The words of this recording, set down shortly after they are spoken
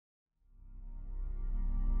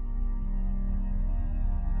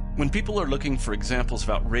When people are looking for examples of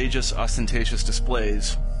outrageous, ostentatious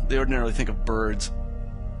displays, they ordinarily think of birds.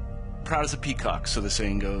 Proud as a peacock, so the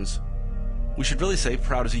saying goes. We should really say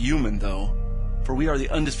proud as a human, though, for we are the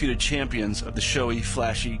undisputed champions of the showy,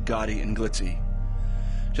 flashy, gaudy, and glitzy.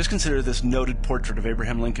 Just consider this noted portrait of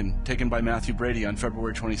Abraham Lincoln, taken by Matthew Brady on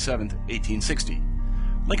February 27, 1860.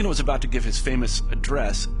 Lincoln was about to give his famous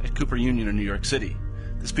address at Cooper Union in New York City,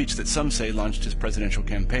 the speech that some say launched his presidential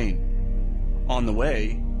campaign. On the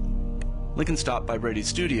way, Lincoln stopped by Brady's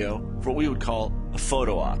studio for what we would call a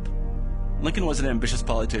photo op. Lincoln was an ambitious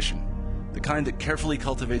politician, the kind that carefully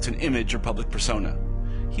cultivates an image or public persona.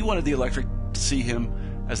 He wanted the electorate to see him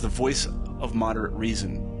as the voice of moderate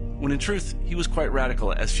reason, when in truth he was quite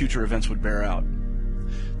radical, as future events would bear out.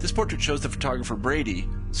 This portrait shows the photographer Brady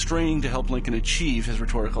straining to help Lincoln achieve his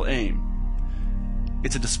rhetorical aim.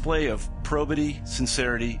 It's a display of probity,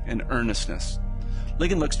 sincerity, and earnestness.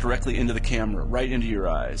 Lincoln looks directly into the camera, right into your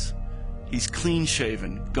eyes. He's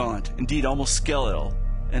clean-shaven, gaunt, indeed almost skeletal,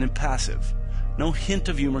 and impassive. No hint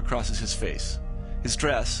of humor crosses his face. His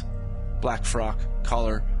dress, black frock,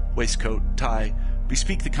 collar, waistcoat, tie,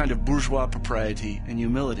 bespeak the kind of bourgeois propriety and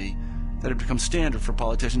humility that have become standard for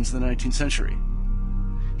politicians in the 19th century.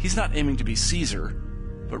 He's not aiming to be Caesar,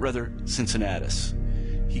 but rather Cincinnatus.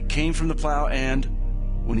 He came from the plow and,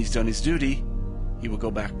 when he's done his duty, he will go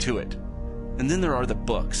back to it. And then there are the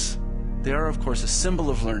books. They are, of course, a symbol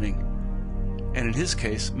of learning, and in his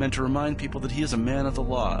case, meant to remind people that he is a man of the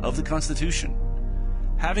law, of the Constitution.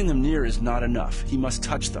 Having them near is not enough. He must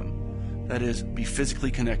touch them. That is, be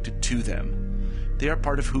physically connected to them. They are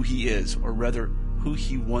part of who he is, or rather, who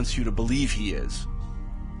he wants you to believe he is.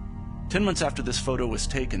 10 months after this photo was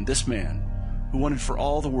taken, this man, who wanted for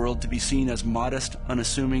all the world to be seen as modest,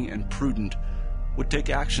 unassuming, and prudent, would take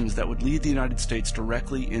actions that would lead the United States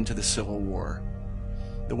directly into the Civil War.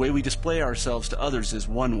 The way we display ourselves to others is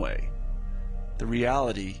one way. The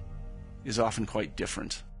reality is often quite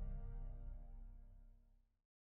different.